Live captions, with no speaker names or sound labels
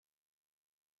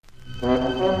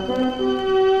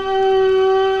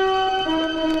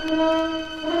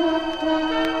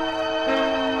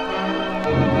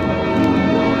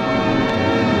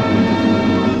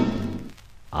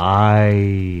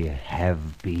I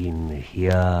have been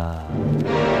here.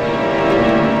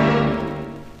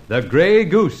 The Grey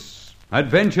Goose,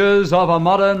 Adventures of a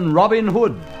Modern Robin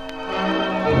Hood.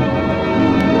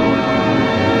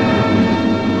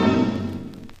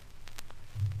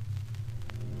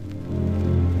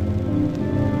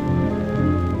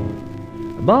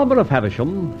 Barbara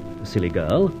Faversham, silly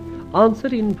girl,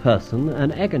 answered in person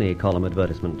an agony column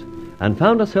advertisement and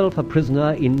found herself a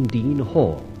prisoner in Dean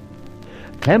Hall.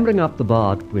 Clambering up the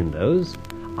barred windows,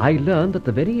 I learned that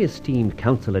the very esteemed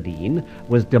Councillor Dean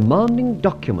was demanding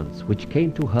documents which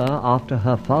came to her after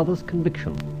her father's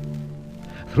conviction.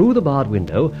 Through the barred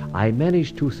window, I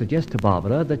managed to suggest to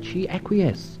Barbara that she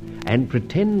acquiesce and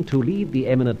pretend to lead the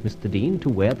eminent Mr. Dean to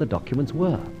where the documents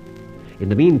were. In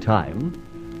the meantime,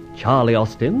 Charlie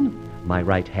Austin, my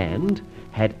right hand,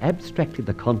 had abstracted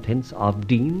the contents of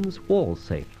Dean's wall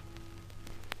safe.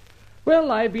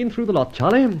 Well, I've been through the lot,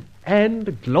 Charlie,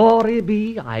 and glory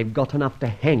be, I've got enough to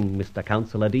hang Mr.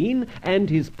 Councillor Dean and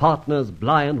his partners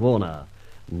Bligh and Warner.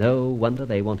 No wonder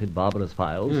they wanted Barbara's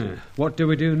files. What do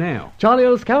we do now? Charlie,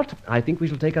 old scout, I think we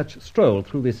shall take a stroll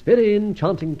through this very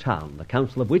enchanting town, the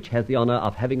council of which has the honour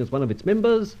of having as one of its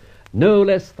members no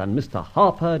less than Mr.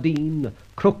 Harper Dean,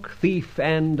 crook, thief,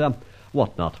 and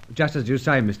whatnot. Just as you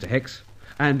say, Mr. Hicks.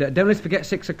 And don't let's forget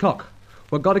 6 o'clock.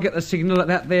 We've got to get the signal at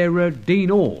that there Dean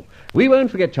Hall. We won't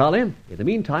forget, Charlie. In the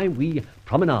meantime, we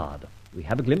promenade. We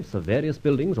have a glimpse of various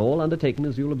buildings, all undertaken,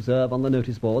 as you'll observe on the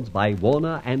notice boards, by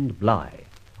Warner and Bligh.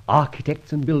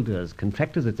 Architects and builders,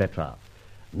 contractors, etc.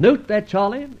 Note that,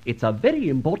 Charlie. It's a very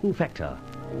important factor.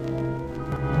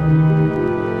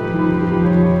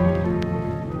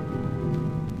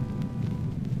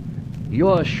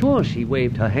 You're sure she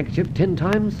waved her handkerchief 10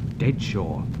 times? Dead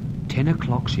sure. 10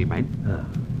 o'clock, she meant.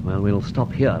 Well, we'll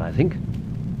stop here, I think.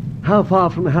 How far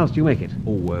from the house do you make it?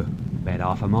 About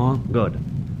half a mile. Good.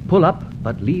 Pull up,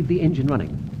 but leave the engine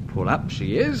running. Pull up,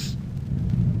 she is.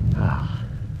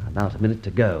 About a minute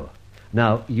to go.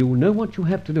 Now, you know what you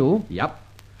have to do? Yep.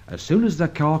 As soon as the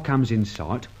car comes in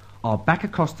sight, I'll back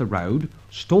across the road,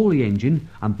 stall the engine,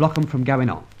 and block them from going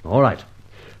on. All right.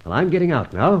 Well, I'm getting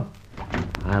out now.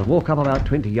 I'll walk up about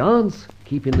 20 yards,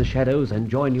 keep in the shadows, and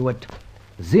join you at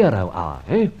 0 hour,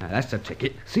 eh? Now, that's the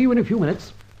ticket. See you in a few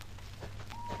minutes.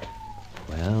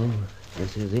 Well,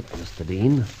 this is it, Mr.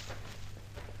 Dean.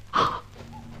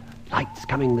 Lights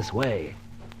coming this way.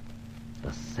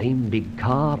 The same big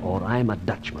car, or I'm a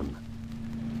Dutchman.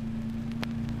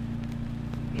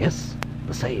 Yes,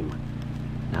 the same.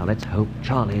 Now let's hope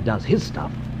Charlie does his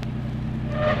stuff.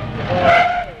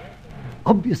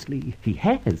 Obviously, he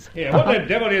has. Here, what the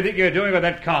devil do you think you're doing with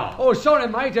that car? Oh, sorry,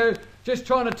 mate. Just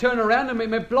trying to turn around and make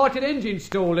my blighted engine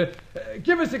stall.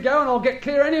 Give us a go and I'll get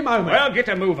clear any moment. Well, get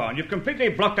a move on. You've completely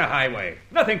blocked the highway.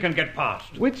 Nothing can get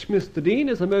past. Which, Mr. Dean,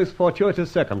 is a most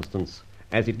fortuitous circumstance,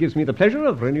 as it gives me the pleasure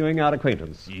of renewing our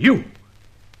acquaintance. You?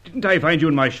 Didn't I find you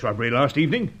in my shrubbery last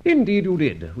evening? Indeed you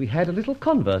did. We had a little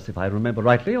converse, if I remember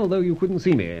rightly, although you couldn't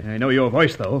see me. I know your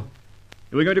voice, though.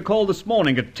 You were going to call this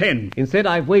morning at 10. Instead,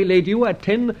 I've waylaid you at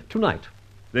 10 tonight.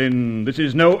 Then this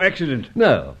is no accident.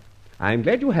 No. I'm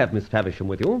glad you have Miss Faversham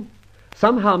with you.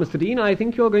 Somehow, Mr. Dean, I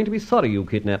think you're going to be sorry you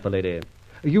kidnapped the lady.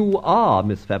 You are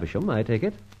Miss Faversham, I take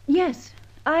it? Yes,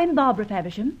 I'm Barbara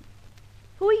Faversham.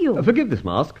 Who are you? Forgive this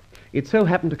mask. It so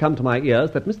happened to come to my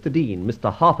ears that Mr. Dean,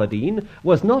 Mr. Harper Dean,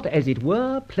 was not, as it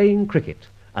were, playing cricket,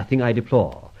 a thing I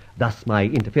deplore. Thus my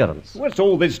interference. What's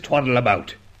all this twaddle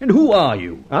about? And who are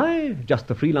you? I, just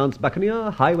a freelance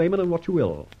buccaneer, highwayman, and what you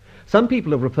will. Some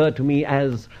people have referred to me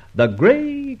as the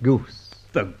Grey Goose.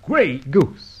 The Grey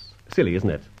Goose. Silly, isn't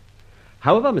it?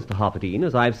 However, Mr. Harper Dean,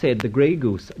 as I've said, the Grey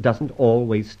Goose doesn't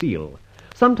always steal.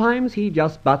 Sometimes he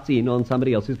just butts in on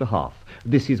somebody else's behalf.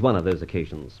 This is one of those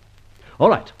occasions. All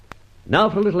right. Now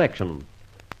for a little action.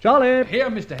 Charlie!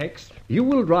 Here, Mr. Hicks. You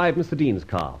will drive Mr. Dean's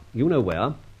car. You know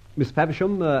where. Miss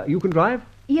Faversham, you can drive?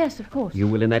 Yes, of course. You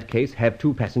will, in that case, have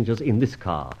 2 passengers in this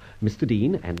car, Mr.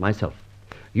 Dean and myself.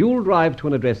 You'll drive to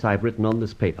an address I've written on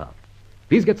this paper.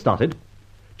 Please get started.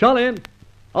 Charlie,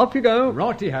 off you go.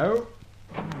 Righty-ho.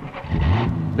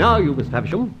 Now you, Miss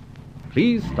Faversham.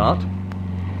 Please start.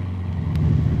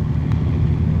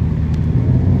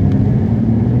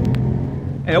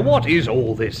 What is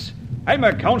all this? I'm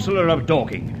a councillor of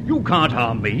Dorking. You can't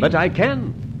harm me. But I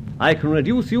can. I can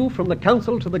reduce you from the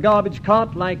council to the garbage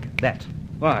cart like that.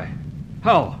 Why?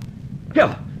 How?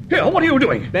 Here, Here, what are you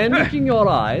doing? Bandaging your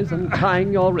eyes and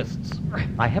tying your wrists.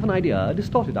 I have an idea, a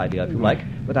distorted idea, if you like,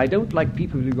 but I don't like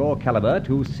people of your caliber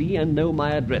to see and know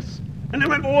my address.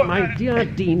 My dear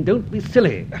Dean, don't be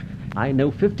silly. I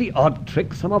know 50-odd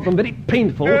tricks, some of them very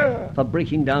painful, for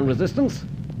breaking down resistance.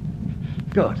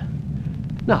 Good.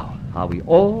 Now, are we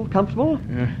all comfortable?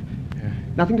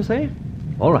 Nothing to say?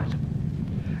 All right.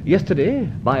 Yesterday,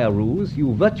 by a ruse,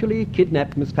 you virtually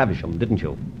kidnapped Miss Faversham, didn't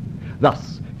you?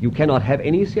 Thus, you cannot have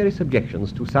any serious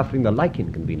objections to suffering the like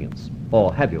inconvenience.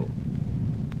 Or have you?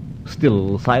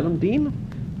 Still silent, Dean?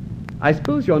 I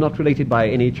suppose you're not related by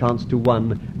any chance to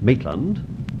one Maitland?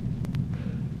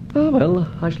 Oh, well,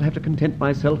 I shall have to content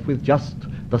myself with just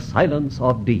the silence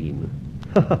of Dean.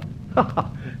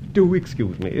 Do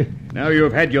excuse me. Now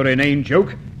you've had your inane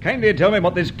joke, kindly tell me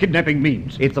what this kidnapping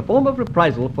means. It's a form of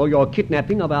reprisal for your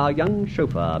kidnapping of our young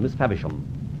chauffeur, Miss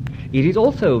Faversham. It is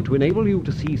also to enable you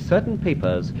to see certain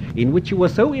papers in which you were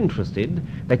so interested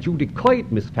that you decoyed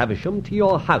Miss Faversham to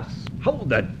your house. How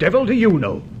the devil do you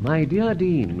know? My dear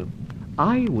Dean,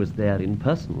 I was there in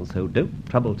person, so don't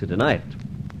trouble to deny it.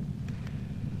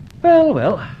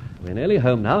 Well, we're nearly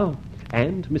home now.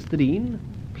 And, Mr. Dean,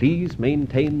 please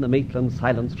maintain the Maitland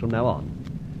silence from now on.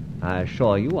 I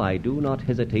assure you I do not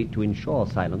hesitate to ensure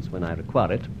silence when I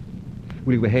require it.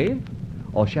 Will you behave,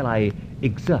 or shall I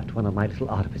exert one of my little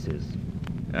artifices?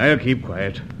 I'll keep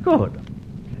quiet. Good.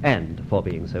 And, for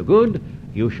being so good,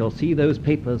 you shall see those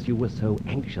papers you were so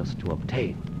anxious to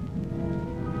obtain.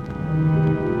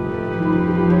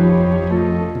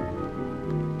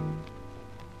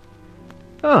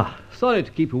 Sorry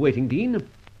to keep you waiting, Dean,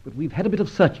 but we've had a bit of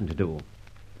searching to do.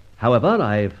 However,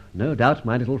 I've no doubt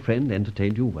my little friend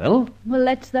entertained you well. Well,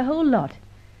 that's the whole lot.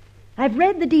 I've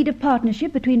read the deed of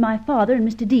partnership between my father and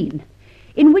Mr. Dean,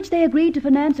 in which they agreed to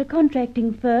finance a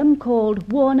contracting firm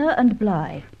called Warner and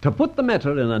Bly. To put the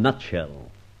matter in a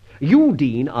nutshell, you,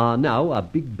 Dean, are now a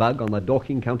big bug on the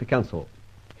Dorking County Council,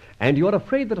 and you're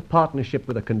afraid that a partnership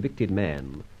with a convicted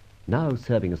man, now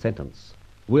serving a sentence,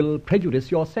 will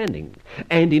prejudice your standing.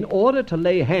 And in order to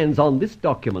lay hands on this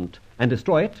document and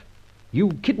destroy it,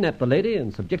 you kidnapped the lady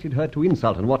and subjected her to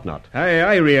insult and whatnot.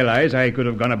 I realize I could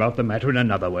have gone about the matter in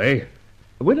another way.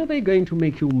 When are they going to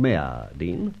make you mayor,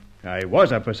 Dean? I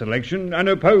was up for selection,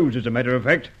 unopposed, as a matter of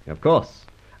fact. Of course.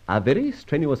 A very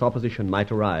strenuous opposition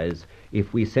might arise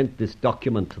if we sent this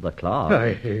document to the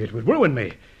clerk. It would ruin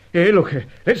me. Look,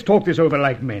 let's talk this over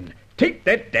like men. Take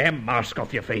that damn mask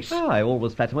off your face. I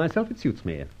always flatter myself it suits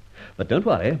me. But don't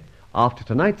worry. After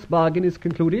tonight's bargain is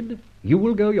concluded, you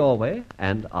will go your way,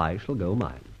 and I shall go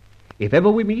mine. If ever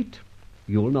we meet,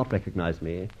 you'll not recognize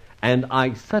me, and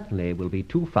I certainly will be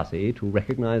too fussy to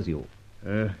recognize you.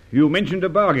 You mentioned a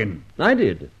bargain. I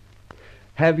did.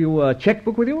 Have you a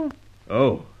checkbook with you?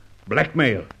 Oh,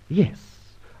 blackmail. Yes,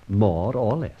 more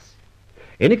or less.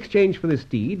 In exchange for this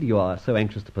deed you are so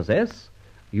anxious to possess,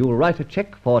 you'll write a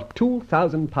cheque for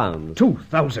 £2,000.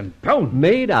 £2,000?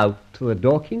 Made out to the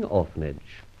Dorking Orphanage.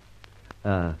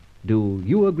 Do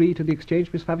you agree to the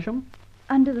exchange, Miss Faversham?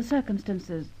 Under the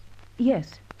circumstances,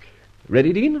 yes.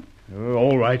 Ready, Dean?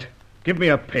 All right. Give me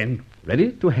a pen.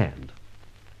 Ready to hand.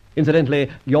 Incidentally,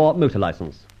 your motor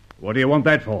license. What do you want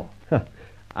that for?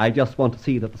 I just want to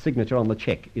see that the signature on the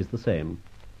cheque is the same.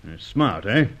 Smart,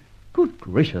 eh? Good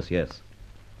gracious, yes.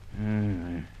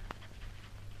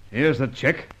 Here's the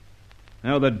cheque.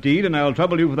 Now the deed, and I'll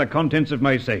trouble you for the contents of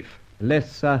my safe.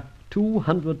 Less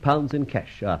 £200 in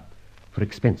cash, for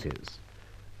expenses.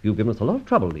 You've given us a lot of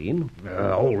trouble, Dean.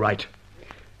 All right.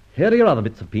 Here are your other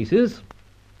bits and pieces.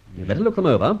 You'd better look them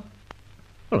over.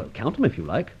 Well, count them if you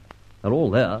like. They're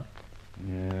all there.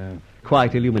 Yeah.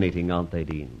 Quite illuminating, aren't they,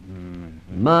 Dean?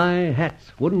 My hat,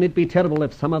 wouldn't it be terrible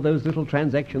if some of those little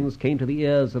transactions came to the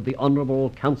ears of the honourable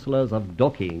councillors of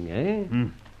Dorking, eh?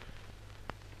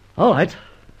 All right.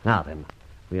 Now then,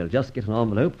 we'll just get an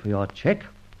envelope for your cheque.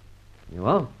 Here you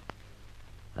are.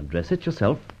 Address it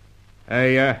yourself.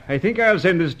 I think I'll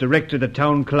send this direct to the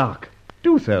town clerk.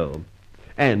 Do so.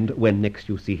 And when next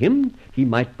you see him, he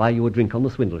might buy you a drink on the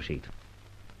swindle sheet.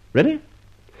 Ready?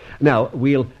 Now,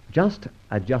 we'll just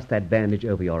adjust that bandage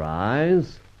over your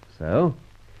eyes. So,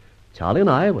 Charlie and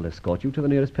I will escort you to the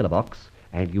nearest pillar box,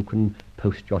 and you can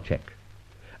post your cheque.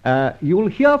 You'll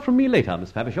hear from me later,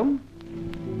 Miss Faversham.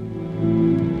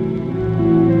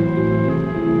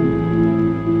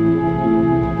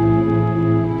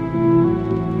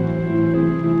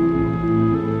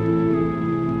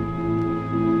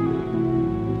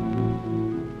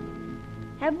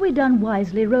 Have we done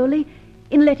wisely, Rowley,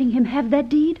 in letting him have that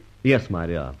deed? Yes, my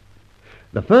dear.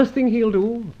 The first thing he'll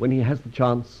do when he has the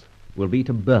chance will be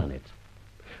to burn it.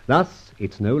 Thus,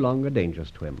 it's no longer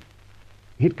dangerous to him.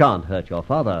 It can't hurt your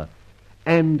father,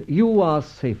 and you are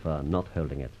safer not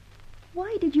holding it.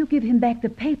 Why did you give him back the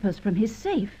papers from his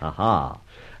safe? Aha!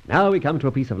 Now we come to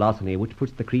a piece of larceny which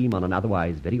puts the cream on an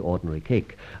otherwise very ordinary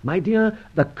cake. My dear,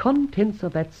 the contents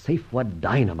of that safe were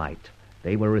dynamite.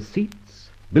 They were receipts,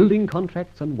 building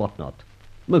contracts, and whatnot,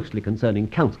 mostly concerning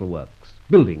council works,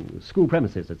 buildings, school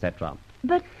premises, etc.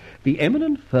 But The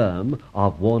eminent firm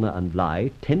of Warner and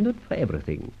Bly tendered for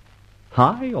everything.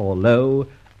 High or low,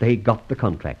 they got the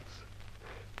contracts.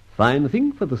 Fine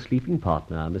thing for the sleeping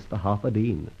partner, Mr. Harper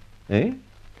Dean, eh?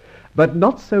 But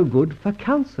not so good for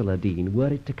Councillor Dean were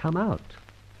it to come out.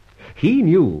 He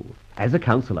knew, as a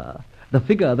councillor, the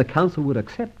figure the council would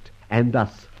accept, and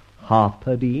thus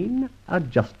Harper Dean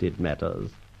adjusted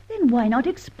matters. then why not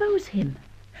expose him?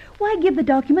 Why give the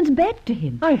documents back to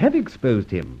him? I have exposed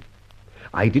him.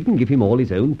 I didn't give him all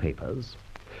his own papers.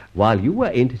 While you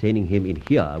were entertaining him in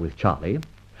here with Charlie,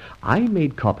 I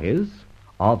made copies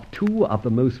of 2 of the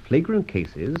most flagrant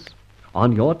cases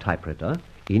on your typewriter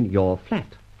in your flat.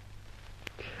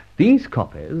 These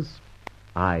copies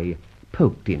I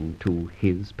poked into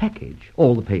his package,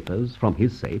 all the papers from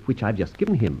his safe which I've just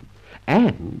given him,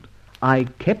 and I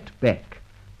kept back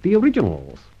the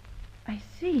originals. I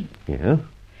see. Yeah?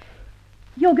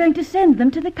 You're going to send them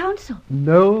to the council.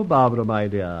 No, Barbara, my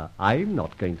dear, I'm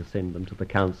not going to send them to the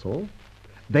council.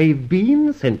 They've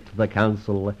been sent to the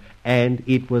council, and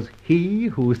it was he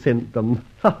who sent them.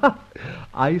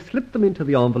 I slipped them into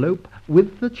the envelope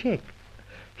with the cheque.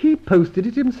 He posted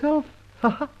it himself.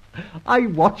 I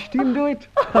watched him do it.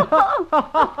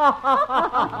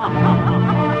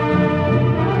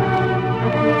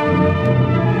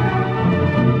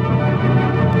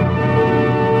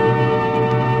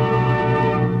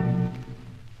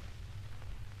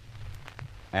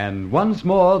 And once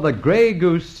more the Grey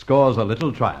Goose scores a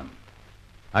little triumph.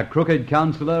 A crooked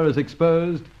councillor is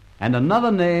exposed, and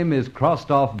another name is crossed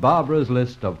off Barbara's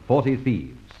list of 40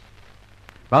 thieves.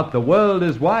 But the world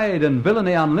is wide and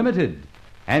villainy unlimited,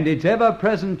 and its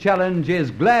ever-present challenge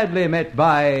is gladly met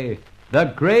by the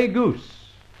Grey Goose.